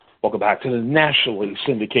Welcome back to the nationally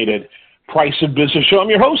syndicated Price of Business Show.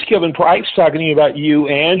 I'm your host, Kevin Price, talking to you about you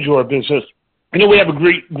and your business. We have a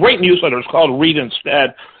great newsletter. It's called Read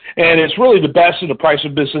Instead, and it's really the best of the Price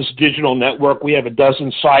of Business digital network. We have a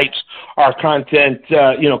dozen sites. Our content,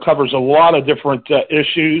 covers a lot of different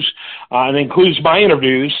issues and includes my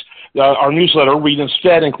interviews. Our newsletter, Read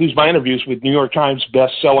Instead, includes my interviews with New York Times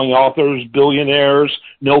best-selling authors, billionaires,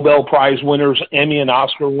 Nobel Prize winners, Emmy and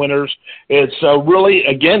Oscar winners. It's really,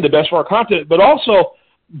 again, the best of our content, but also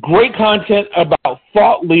great content about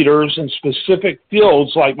thought leaders in specific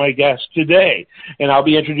fields like my guest today. And I'll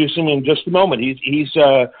be introducing him in just a moment. He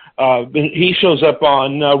shows up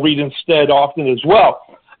on Read Instead often as well.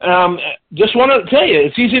 Just want to tell you,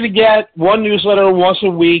 it's easy to get one newsletter once a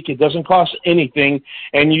week. It doesn't cost anything,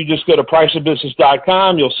 and you just go to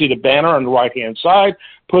priceofbusiness.com. You'll see the banner on the right-hand side.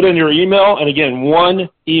 Put in your email, and again, one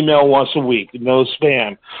email once a week, no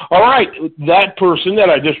spam. All right, that person that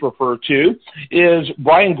I just referred to is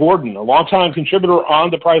Brian Gordon, a longtime contributor on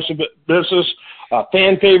the Price of Business, a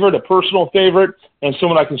fan favorite, a personal favorite, and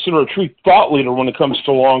someone I consider a true thought leader when it comes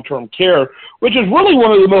to long-term care, which is really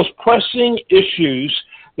one of the most pressing issues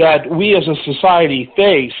that we as a society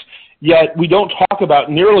face, yet we don't talk about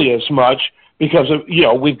nearly as much because of,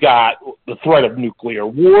 we've got the threat of nuclear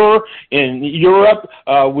war in Europe,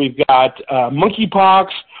 we've got monkeypox,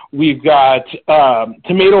 we've got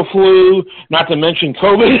tomato flu, not to mention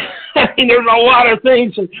COVID. I mean, there's a lot of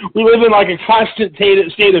things, and we live in like a constant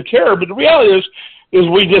state of terror, but the reality is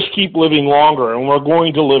we just keep living longer, and we're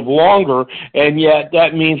going to live longer, and yet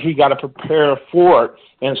that means we got to prepare for it.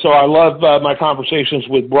 And so I love my conversations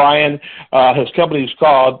with Brian. His company is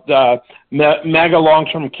called MAGA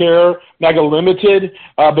Long-Term Care, MAGA Limited,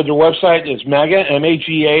 but their website is MAGA,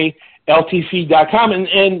 MAGALTC.com.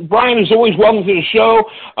 And Brian is always welcome to the show.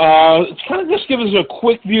 It's kind of just give us a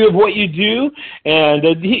quick view of what you do. And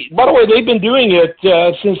by the way, they've been doing it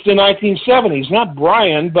since the 1970s. Not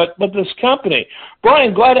Brian, but this company.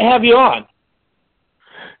 Brian, glad to have you on.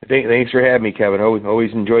 Thanks for having me, Kevin.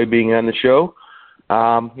 Always enjoy being on the show.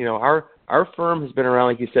 Our firm has been around,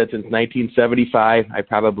 like you said, since 1975. I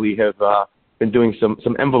probably have been doing some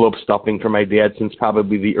envelope stuffing for my dad since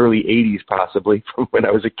probably the early 80s, possibly, from when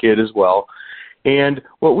I was a kid as well. And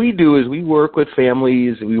what we do is we work with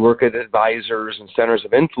families, we work with advisors and centers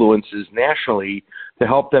of influences nationally to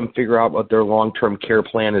help them figure out what their long-term care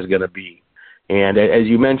plan is going to be. And as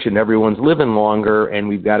you mentioned, everyone's living longer, and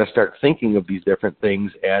we've got to start thinking of these different things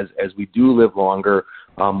as we do live longer.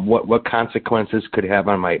 What consequences could have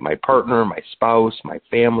on my partner, my spouse, my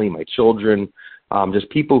family, my children, just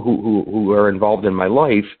people who are involved in my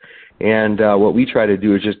life. And what we try to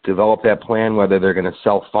do is just develop that plan, whether they're going to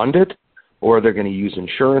self-fund it or they're going to use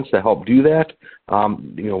insurance to help do that.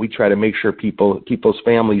 We try to make sure people's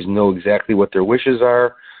families know exactly what their wishes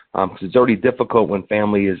are, because it's already difficult when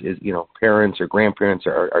family is parents or grandparents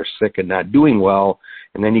are sick and not doing well,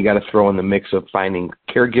 and then you got to throw in the mix of finding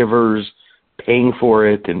caregivers, paying for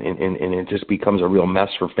it, and it just becomes a real mess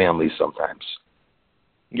for families sometimes.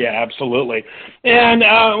 Yeah, absolutely. And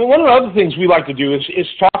one of the other things we like to do is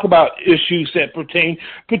talk about issues that pertain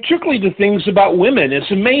particularly to things about women.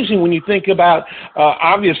 It's amazing when you think about,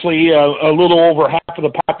 obviously, a little over half of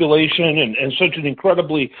the population and such an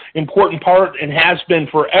incredibly important part and has been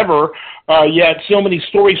forever, yet so many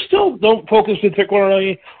stories still don't focus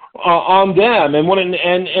particularly on them, and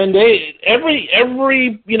every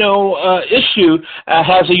issue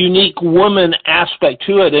has a unique woman aspect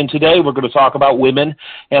to it. And today we're going to talk about women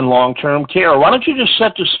and long-term care. Why don't you just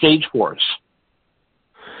set the stage for us?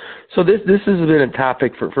 So this has been a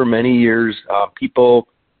topic for many years. People,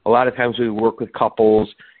 a lot of times we work with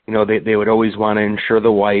couples. They would always want to insure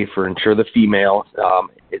the wife or insure the female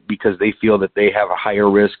because they feel that they have a higher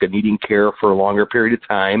risk of needing care for a longer period of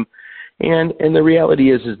time. And the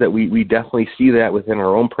reality is that we definitely see that within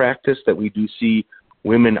our own practice, that we do see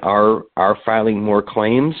women are filing more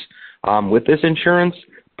claims with this insurance.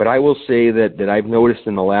 But I will say that I've noticed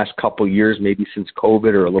in the last couple of years, maybe since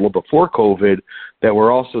COVID or a little before COVID, that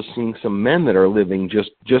we're also seeing some men that are living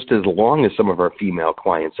just as long as some of our female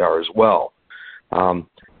clients are as well.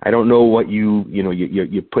 I don't know what you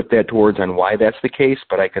put that towards on why that's the case,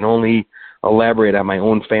 but I can only elaborate on my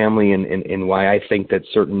own family and why I think that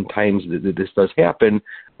certain times that this does happen.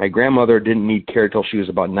 My grandmother didn't need care till she was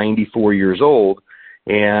about 94 years old,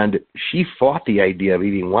 and she fought the idea of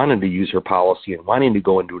even wanting to use her policy and wanting to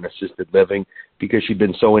go into an assisted living because she'd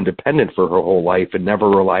been so independent for her whole life and never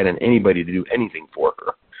relied on anybody to do anything for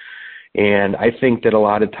her. And I think that a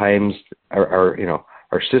lot of times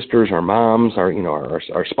our sisters, our moms, our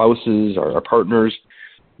spouses, our partners,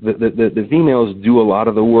 the females do a lot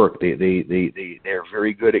of the work. They're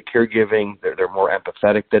very good at caregiving. They're more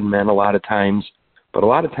empathetic than men a lot of times, but a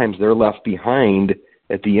lot of times they're left behind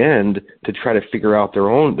at the end to try to figure out their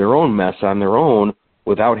own mess on their own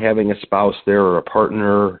without having a spouse there or a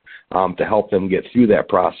partner to help them get through that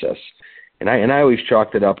process. And I always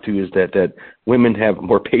chalked it up to is that women have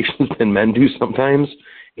more patience than men do sometimes.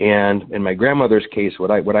 And in my grandmother's case, what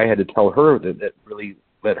I had to tell her that really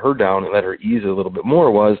let her down and let her ease a little bit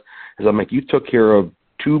more is I'm like, you took care of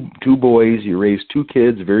two boys, you raised two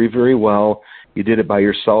kids very, very well. You did it by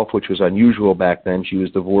yourself, which was unusual back then. She was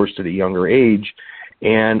divorced at a younger age.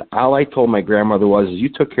 And all I told my grandmother was, you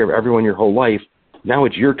took care of everyone your whole life. Now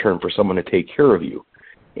it's your turn for someone to take care of you.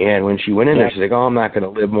 And when she went in there, she's like, I'm not going to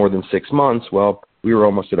live more than 6 months. Well, we were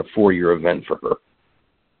almost at a 4-year event for her.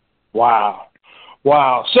 Wow.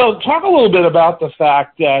 So talk a little bit about the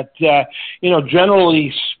fact that,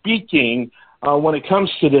 generally speaking, when it comes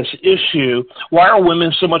to this issue, why are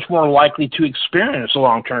women so much more likely to experience a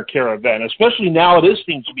long-term care event, especially now it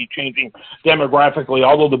seems to be changing demographically,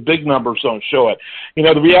 although the big numbers don't show it.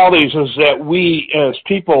 The reality is that we as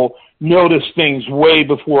people notice things way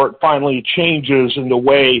before it finally changes in the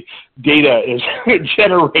way data is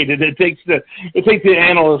generated. It takes the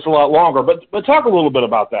analysts a lot longer, but talk a little bit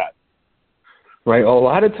about that. Right. A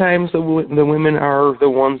lot of times the women are the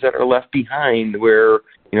ones that are left behind where,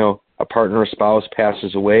 a partner or spouse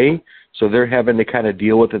passes away. So they're having to kind of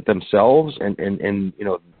deal with it themselves. And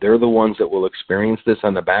they're the ones that will experience this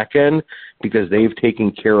on the back end because they've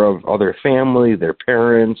taken care of other family, their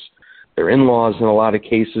parents, their in-laws in a lot of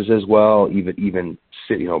cases as well, even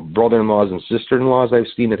brother-in-laws and sister-in-laws.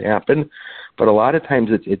 I've seen it happen. But a lot of times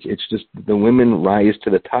it's just the women rise to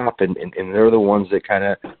the top and they're the ones that kind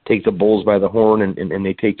of take the bulls by the horn and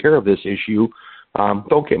they take care of this issue.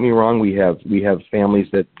 Don't get me wrong, we have families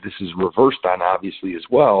that this is reversed on obviously as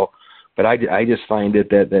well, but I just find it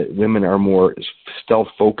that women are more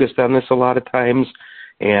stealth-focused on this a lot of times,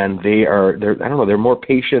 and they're more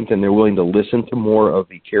patient and they're willing to listen to more of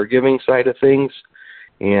the caregiving side of things.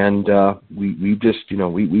 And we've just seen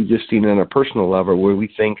it on a personal level where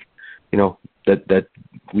we think, that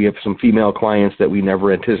we have some female clients that we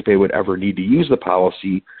never anticipate would ever need to use the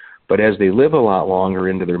policy, but as they live a lot longer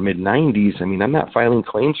into their mid-90s, I'm not filing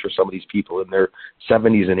claims for some of these people in their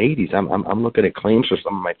 70s and 80s. I'm looking at claims for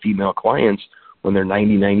some of my female clients when they're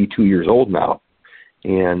 90, 92 years old now.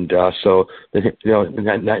 And so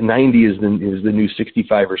 90 is the new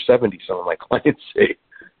 65 or 70, some of my clients say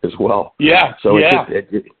as well. Yeah. So yeah.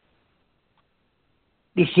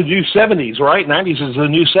 It's the new 70s, right? 90s is the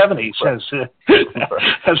new 70s,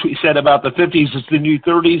 as we said about the 50s, it's the new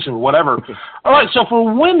 30s or whatever. All right, so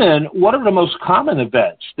for women, what are the most common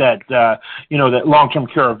events that long-term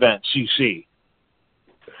care events you see?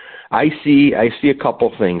 I see a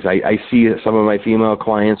couple things. I see some of my female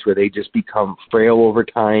clients where they just become frail over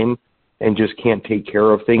time and just can't take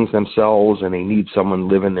care of things themselves, and they need someone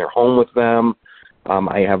live in their home with them.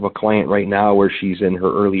 I have a client right now where she's in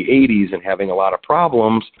her early 80s and having a lot of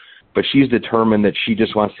problems, but she's determined that she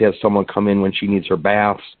just wants to have someone come in when she needs her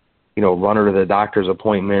baths, run her to the doctor's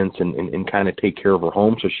appointments and kind of take care of her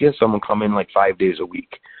home. So she has someone come in like 5 days a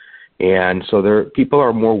week. And so people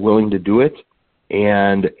are more willing to do it.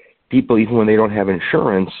 And people, even when they don't have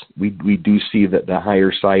insurance, we do see that the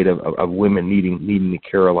higher side of women needing the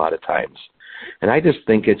care a lot of times. And I just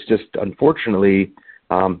think it's just, unfortunately,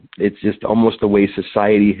 it's just almost the way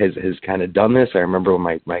society has kind of done this. I remember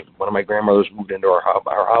when one of my grandmothers moved into our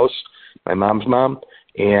house, my mom's mom,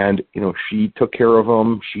 and she took care of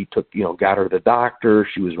them. She got her to the doctor.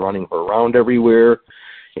 She was running her around everywhere.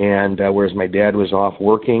 And whereas my dad was off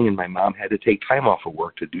working, and my mom had to take time off of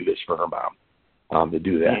work to do this for her mom, to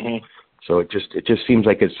do that. Mm-hmm. So it just seems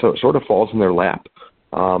like it sort of falls in their lap.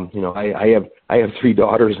 I have 3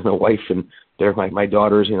 daughters and a wife, and they're my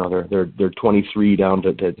daughters. They're 23 down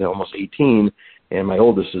to almost 18, and my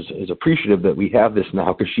oldest is appreciative that we have this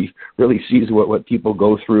now because she really sees what people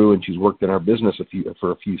go through, and she's worked in our business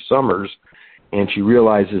for a few summers, and she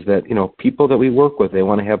realizes that people that we work with, they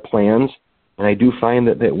want to have plans, and I do find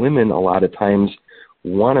that women a lot of times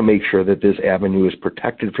want to make sure that this avenue is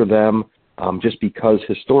protected for them, just because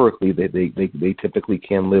historically they typically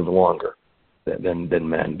can live longer than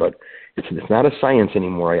men, but it's not a science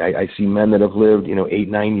anymore. I see men that have lived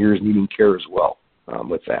 8-9 years needing care as well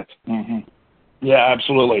with that. Mm-hmm. Yeah,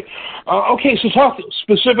 absolutely. Okay, so talk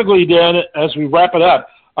specifically, Dan, as we wrap it up,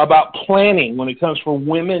 about planning when it comes for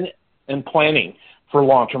women and planning for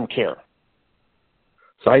long-term care.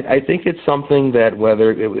 So I think it's something that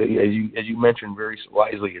whether, as you mentioned very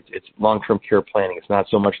wisely, it's long-term care planning. It's not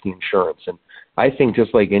so much the insurance. And I think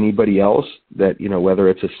just like anybody else that, whether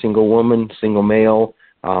it's a single woman, single male,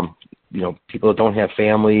 people that don't have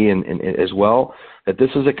family and as well, that this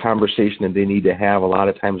is a conversation that they need to have a lot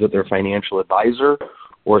of times with their financial advisor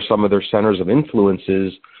or some of their centers of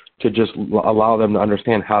influences to just allow them to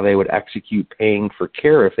understand how they would execute paying for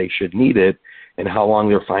care if they should need it and how long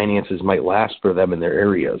their finances might last for them in their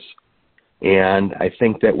areas. And I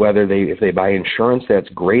think that if they buy insurance, that's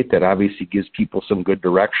great. That obviously gives people some good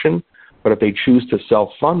direction. But if they choose to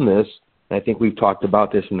self-fund this, and I think we've talked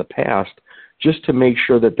about this in the past, just to make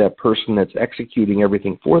sure that that person that's executing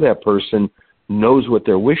everything for that person knows what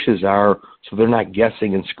their wishes are so they're not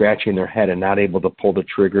guessing and scratching their head and not able to pull the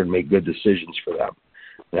trigger and make good decisions for them.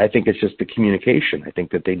 And I think it's just the communication. I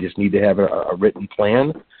think that they just need to have a written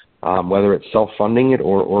plan, whether it's self-funding it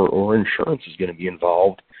or insurance is going to be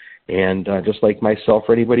involved. And just like myself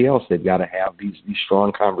or anybody else, they've got to have these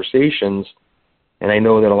strong conversations. And I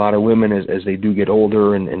know that a lot of women, as they do get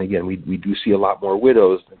older, and again, we do see a lot more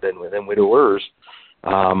widows than widowers.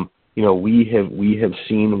 We have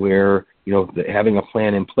seen where having a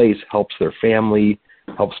plan in place helps their family,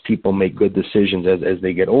 helps people make good decisions as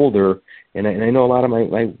they get older. And I know a lot of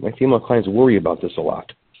my female clients worry about this a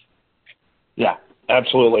lot. Yeah,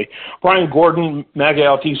 absolutely. Brian Gordon,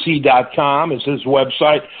 MAGALTC.com is his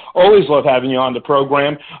website. Always love having you on the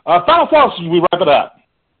program. Final thoughts as we wrap it up.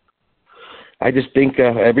 I just think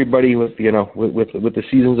everybody with the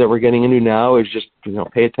seasons that we're getting into now is just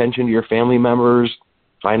pay attention to your family members,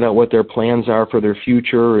 find out what their plans are for their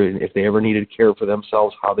future, and if they ever needed care for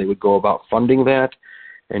themselves, how they would go about funding that,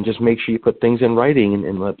 and just make sure you put things in writing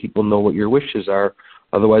and let people know what your wishes are.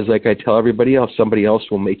 Otherwise, like I tell everybody else, somebody else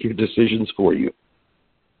will make your decisions for you.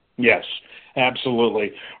 Yes,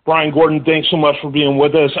 absolutely. Brian Gordon, thanks so much for being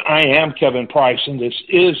with us. I am Kevin Price, and this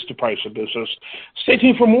is The Price of Business. Stay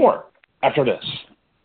tuned for more after this.